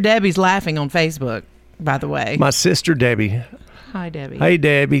sister Debbie's laughing on Facebook, by the way. My sister Debbie. Hi, Debbie. Hey,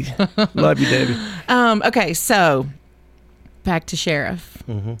 Debbie. Love you, Debbie. Okay, so back to Sheriff.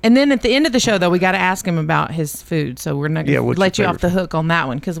 Mm-hmm. And then at the end of the show, though, we got to ask him about his food. So we're not going to what's let you your off the hook on that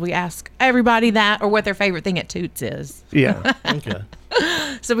one because we ask everybody that or what their favorite thing at Toots is. Yeah. Okay.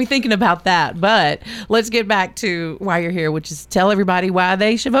 So be thinking about that. But let's get back to why you're here, which is tell everybody why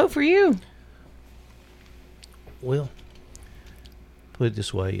they should vote for you. Well, put it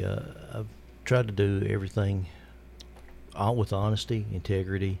this way, I've tried to do everything with honesty,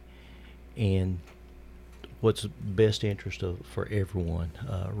 integrity, and what's best interest for everyone,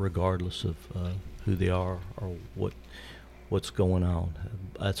 regardless of who they are or what's going on.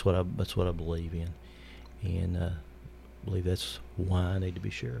 That's what I believe in, and I believe that's why I need to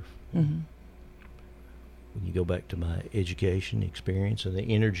be sheriff. Mm-hmm. When you go back to my education experience and the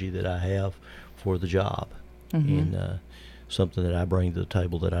energy that I have for the job, Mm-hmm. and something that I bring to the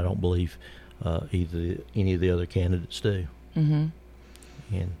table that I don't believe any of the other candidates do. Mm-hmm.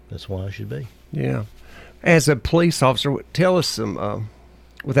 And that's why I should be. Yeah. As a police officer, tell us some,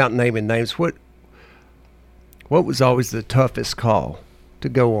 without naming names, what was always the toughest call to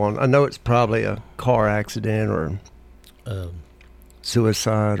go on? I know it's probably a car accident or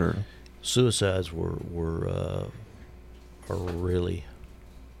suicide or... Suicides are really,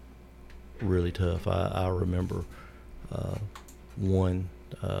 really tough. I remember one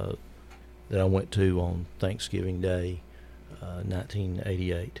that I went to on Thanksgiving Day,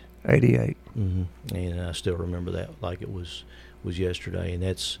 1988. 88. Mm-hmm. And I still remember that like it was yesterday. And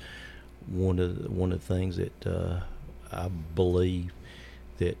that's one of the things that I believe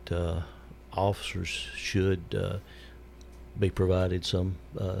that officers should be provided some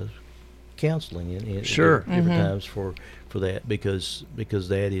counseling in Sure. different times for that because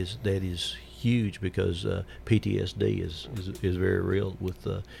that is huge because PTSD is very real with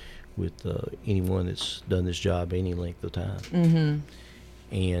anyone that's done this job any length of time. Mm-hmm.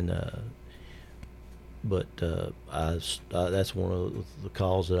 And but that's one of the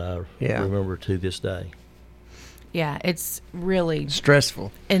calls that I remember to this day. Yeah, it's really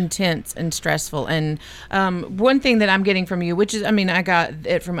stressful, intense and stressful. And one thing that I'm getting from you, which is, I mean, I got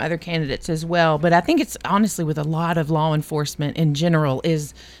it from other candidates as well, but I think it's honestly with a lot of law enforcement in general,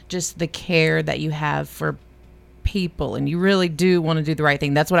 is just the care that you have for people, and you really do want to do the right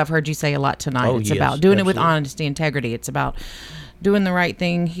thing. That's what I've heard you say a lot tonight. Oh, it's yes, about doing absolutely. it with honesty, integrity. It's about doing the right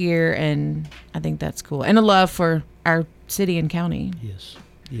thing here, and I think that's cool. And a love for our city and county.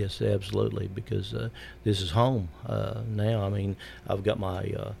 Yes, absolutely, because this is home now. I mean, I've got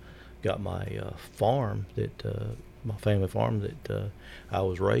my farm that my family farm that I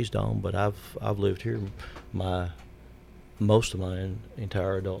was raised on, but I've lived here most of my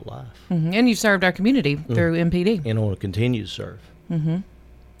entire adult life. Mm-hmm. And you've served our community through MPD. And want to continue to serve. Mm-hmm.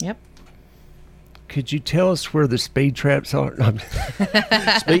 Yep. Could you tell us where the speed traps are?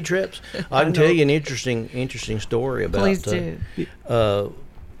 Speed traps? I can tell you an interesting story about. Please do.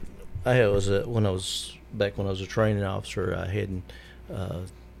 When I was a training officer, I hadn't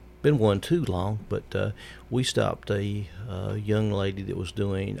been one too long, but we stopped a young lady that was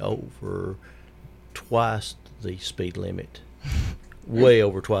doing over twice the speed limit. Way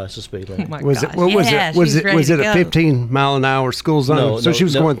over twice the speed limit. Oh my Was gosh. it? What was Yeah, it? Was she's it? ready Was to it a go. 15-mile-an-hour school zone? No, So she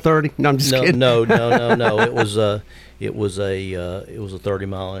was no. going 30. No, I'm just kidding. No. It was a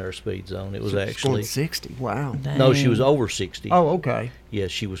 30-mile-an-hour speed zone. It was Going actually 60. Wow. no. She was over 60. Oh, okay. Yes,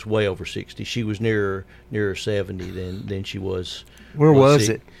 she was way over 60. She was nearer 70 than she was. Where was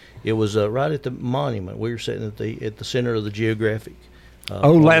it? It was right at the monument. We were sitting at the center of the geographic.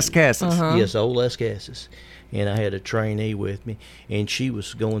 Las Casas. Yes, old Las Casas. And I had a trainee with me, and she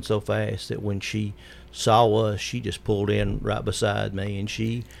was going so fast that when she saw us, she just pulled in right beside me, and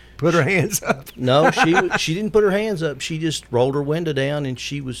she Put her hands up. no, she didn't put her hands up. She just rolled her window down, and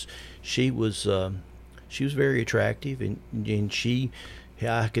she was very attractive, and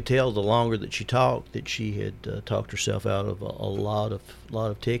I could tell the longer that she talked that she had talked herself out of a lot of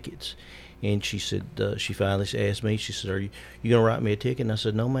tickets. And she said, she finally asked me, she said, are you going to write me a ticket? And I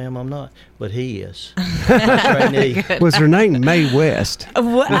said, no, ma'am, I'm not. But he is. Trainee. Was her name Mae West?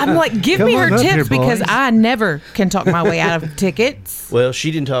 I'm like, give Come me her on up tips here, because boys. I never can talk my way out of tickets. Well,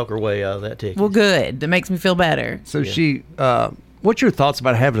 she didn't talk her way out of that ticket. Well, good. That makes me feel better. So she, what's your thoughts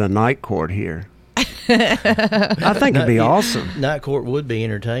about having a night court here? I think it'd be awesome. Night court would be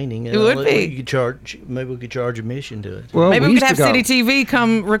entertaining. It would be. Maybe we could charge admission to it. Well, Maybe we used could to have go. City TV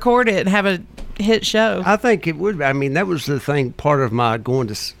come record it and have a hit show. I think it would. I mean, that was the thing. Part of my going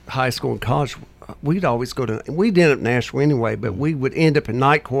to high school and college, we'd always go to. We'd end up in Nashville anyway, but we would end up in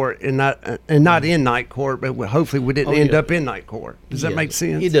night court and not in night court. But hopefully, we didn't end up in night court. Does that make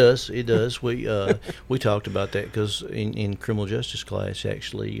sense? It does. It does. We talked about that because in criminal justice class,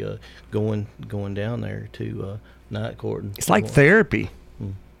 actually going down there to night court. It's like therapy.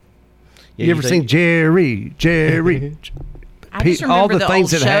 Yeah, you ever seen Jerry? I just all remember the the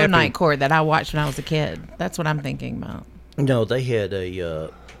things old that show happen. Night Court that I watched when I was a kid. That's what I'm thinking about. No, they had a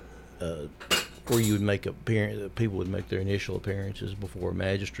where you would make people would make their initial appearances before a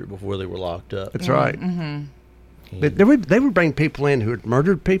magistrate before they were locked up. That's right. But they would bring people in who had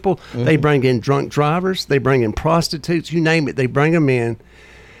murdered people. They bring in drunk drivers. They bring in prostitutes. You name it. They bring them in.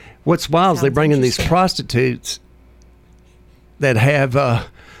 What's wild is they bring in these prostitutes that have,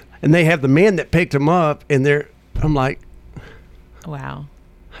 and they have the men that picked them up, and I'm like, Wow.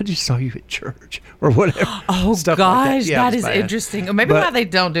 I just saw you at church or whatever. Oh, Stuff gosh, like that. Yeah, that it is was bad. interesting. Or maybe But why they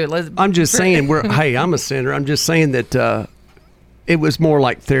don't do it. I'm just saying, hey, I'm a sinner. I'm just saying that it was more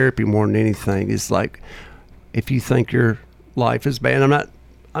like therapy more than anything. It's like, if you think your life is bad,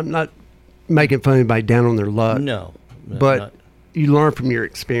 I'm not making fun of anybody down on their luck. No, but you learn from your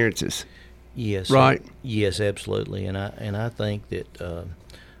experiences. Yes. Right. Yes, absolutely. And I think that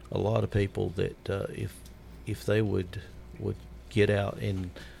a lot of people that if they would get out and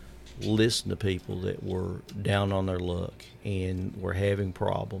listen to people that were down on their luck and were having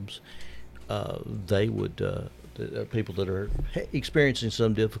problems, they would people that are experiencing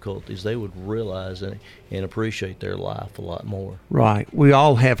some difficulties, they would realize and appreciate their life a lot more. Right. We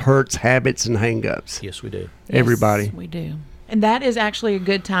all have hurts, habits, and hang-ups. Yes, we do. Everybody. Yes, we do. And that is actually a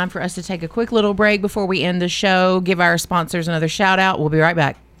good time for us to take a quick little break before we end the show. Give our sponsors another shout out. We'll be right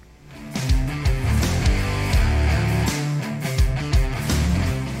back.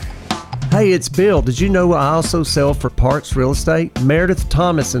 Hey, it's Bill. Did you know I also sell for Parks Real Estate? Meredith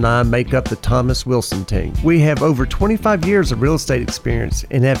Thomas and I make up the Thomas Wilson team. We have over 25 years of real estate experience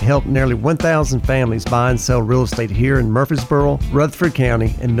and have helped nearly 1,000 families buy and sell real estate here in Murfreesboro, Rutherford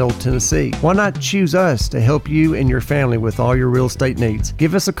County, and Middle Tennessee. Why not choose us to help you and your family with all your real estate needs?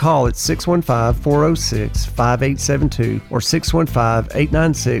 Give us a call at 615-406-5872 or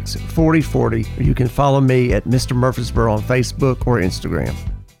 615-896-4040, or you can follow me at Mr. Murfreesboro on Facebook or Instagram.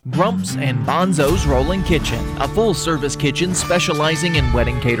 Grumps and Bonzo's Rolling Kitchen, a full-service kitchen specializing in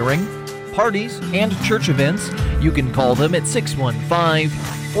wedding catering, parties, and church events. You can call them at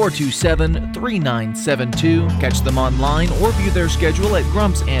 615-427-3972. Catch them online or view their schedule at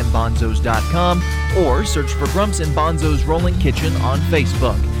grumpsandbonzos.com or search for Grumps and Bonzo's Rolling Kitchen on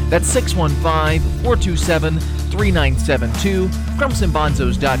Facebook. That's 615-427-3972,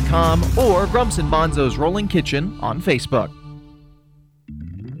 grumpsandbonzos.com or Grumps and Bonzo's Rolling Kitchen on Facebook.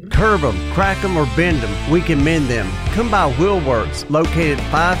 Curb them, crack them, or bend them. We can mend them. Come by Wheelworks, located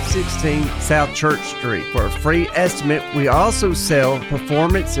 516 South Church Street. For a free estimate, we also sell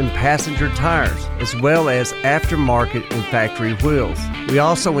performance and passenger tires, as well as aftermarket and factory wheels. We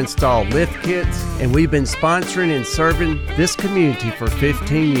also install lift kits, and we've been sponsoring and serving this community for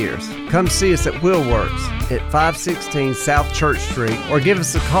 15 years. Come see us at Wheelworks at 516 South Church Street, or give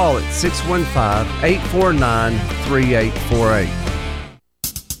us a call at 615-849-3848.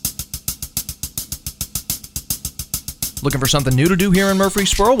 Looking for something new to do here in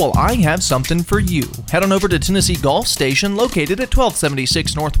Murfreesboro? Well, I have something for you. Head on over to Tennessee Golf Station, located at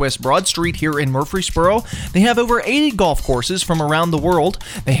 1276 Northwest Broad Street here in Murfreesboro. They have over 80 golf courses from around the world.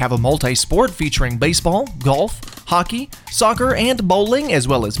 They have a multi-sport featuring baseball, golf, hockey, soccer, and bowling, as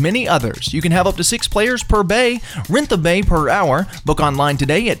well as many others. You can have up to 6 players per bay, rent the bay per hour. Book online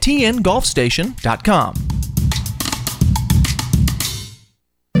today at tngolfstation.com.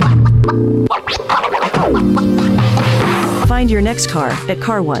 Find your next car at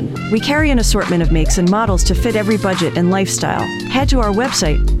Car One. We carry an assortment of makes and models to fit every budget and lifestyle. Head to our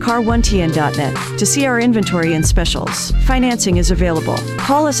website, car1tn.net, to see our inventory and specials. Financing is available.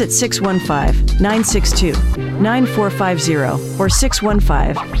 Call us at 615-962-9450 or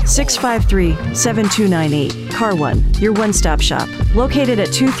 615-653-7298. Car One, your one-stop shop. Located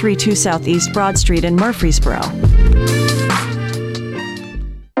at 232 Southeast Broad Street in Murfreesboro.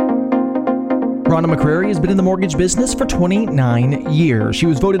 Rhonda McCrary has been in the mortgage business for 29 years. She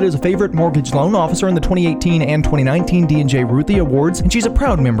was voted as a favorite mortgage loan officer in the 2018 and 2019 D&J Ruthie Awards, and she's a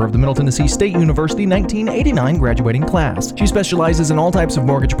proud member of the Middle Tennessee State University 1989 graduating class. She specializes in all types of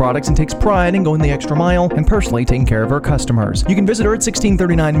mortgage products and takes pride in going the extra mile and personally taking care of her customers. You can visit her at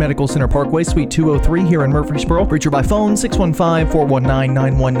 1639 Medical Center Parkway, Suite 203 here in Murfreesboro. Reach her by phone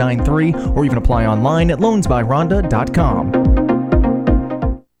 615-419-9193 or even apply online at loansbyrhonda.com.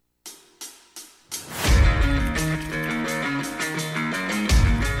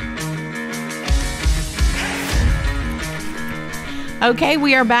 Okay,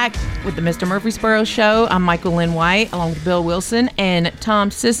 we are back with the Mr. Murfreesboro Show. I'm Michael Lynn White, along with Bill Wilson and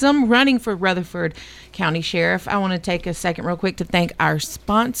Tom Sissom, running for Rutherford County Sheriff. I want to take a second real quick to thank our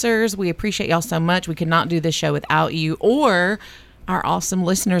sponsors. We appreciate y'all so much. We could not do this show without you or our awesome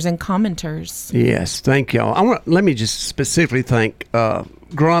listeners and commenters. Yes, thank y'all. Let me just specifically thank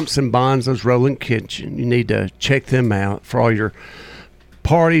Grumps and Bonzo's Rolling Kitchen. You need to check them out for all your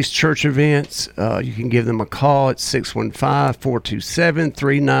parties, church events. You can give them a call at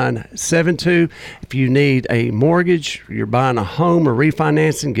 615-427-3972. If you need a mortgage, you're buying a home or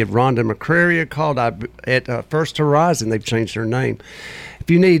refinancing, give Rhonda McCrary a call at First Horizon. They've changed their name.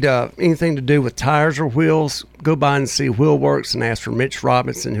 If you need anything to do with tires or wheels, go by and see Wheelworks and ask for Mitch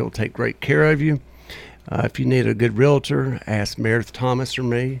Robinson. He'll take great care of you. If you need a good realtor, ask Meredith Thomas or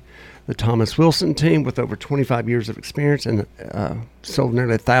me. The Thomas Wilson team, with over 25 years of experience and sold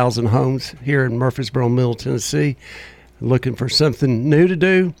nearly 1,000 homes here in Murfreesboro, Middle Tennessee. Looking for something new to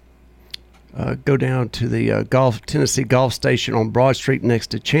do? Go down to the Tennessee Golf Station on Broad Street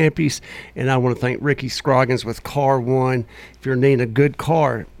next to Champy's. And I want to thank Ricky Scroggins with Car One. If you're needing a good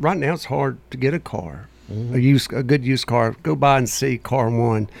car, right now it's hard to get a car, a good used car. Go by and see Car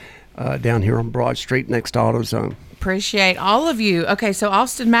One down here on Broad Street next to AutoZone. Appreciate all of you. Okay, so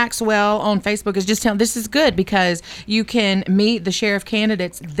Austin Maxwell on Facebook is just telling, this is good because you can meet the sheriff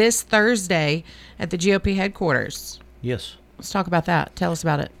candidates this Thursday at the GOP headquarters. Yes. Let's talk about that. Tell us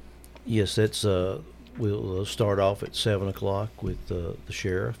about it. Yes, that's we'll start off at 7 o'clock with the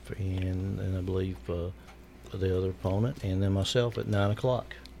sheriff and I believe the other opponent, and then myself at 9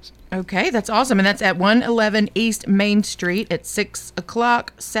 o'clock. Okay, that's awesome. And that's at 111 East Main Street at 6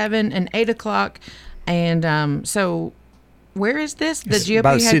 o'clock, 7 and 8 o'clock. And so where is this? The It's GOP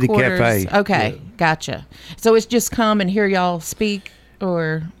by the City headquarters. Cafe. Okay, gotcha. So it's just come and hear y'all speak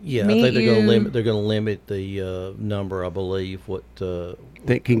or Yeah, meet I think they're you? going to limit. They're going to limit the number, I believe, what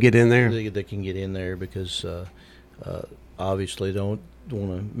They can get in there. they can get in there because obviously they don't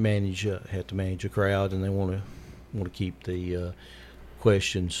want to manage have to manage a crowd, and they want to keep the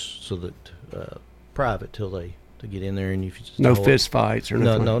questions so that private till they get in there. And if you just No fist fights or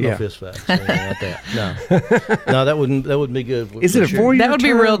nothing. no fist fights, anything like that. No, that wouldn't be good. Is it a 4-year? That would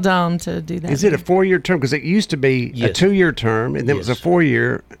be real dumb to do that. Is it a 4-year term? Because it used to be a Yes. 2-year term, and then it was a Yes.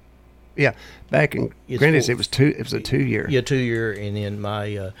 4-year. Yeah, back in It's Grandy's, four- it was 2. It was a 2-year. Yeah, 2-year, and then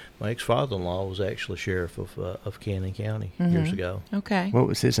my ex-father-in-law was actually sheriff of Cannon County years ago. Okay. What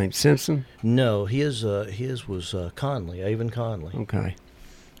was his name? Simpson. No, his was Conley, Avon Conley. Okay.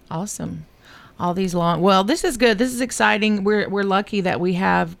 Awesome. All these long. Well, this is good. This is exciting. We're lucky that we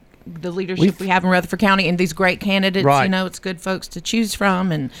have the leadership we have in Rutherford County and these great candidates. Right. You know, it's good folks to choose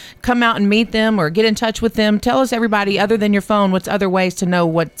from and come out and meet them or get in touch with them. Tell us, everybody, other than your phone, what's other ways to know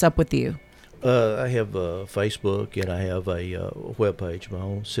what's up with you? I have Facebook, and I have a webpage of my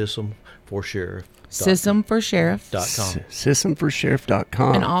own, System for Sheriff. System for Sheriff.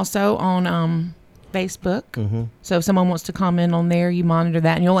 Systemforsheriff.com. And also on Facebook. Mm-hmm. So if someone wants to comment on there, you monitor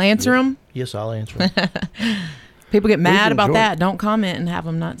that and you'll answer them. Yes, I'll answer them. People get mad about enjoyed that. Don't comment and have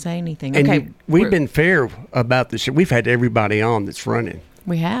them not say anything. And Okay. we've been fair about this. We've had everybody on that's running.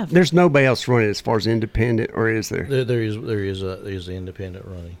 We have. There's nobody else running as far as independent, or is there? There is the independent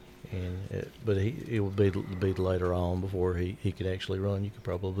running, and but it will be later on before he could actually run. You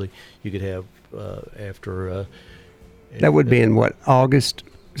could have after. That would be in what, August?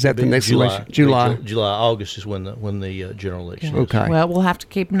 Is that the next election? July. August is when the general election is. Okay. Well, we'll have to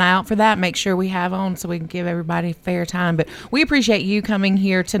keep an eye out for that. Make sure we have on so we can give everybody fair time. But we appreciate you coming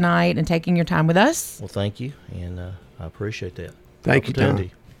here tonight and taking your time with us. Well, thank you, and I appreciate that. Thank you, Tom.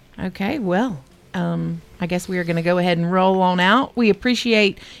 opportunity. Okay, well, I guess we are going to go ahead and roll on out. We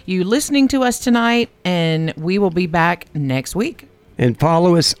appreciate you listening to us tonight, and we will be back next week. And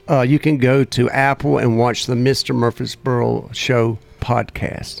follow us. You can go to Apple and watch the Mr. Murfreesboro Show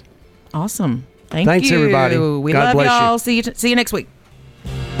podcast. Awesome. Thanks, Everybody. We God love bless you. y'all. See you next week.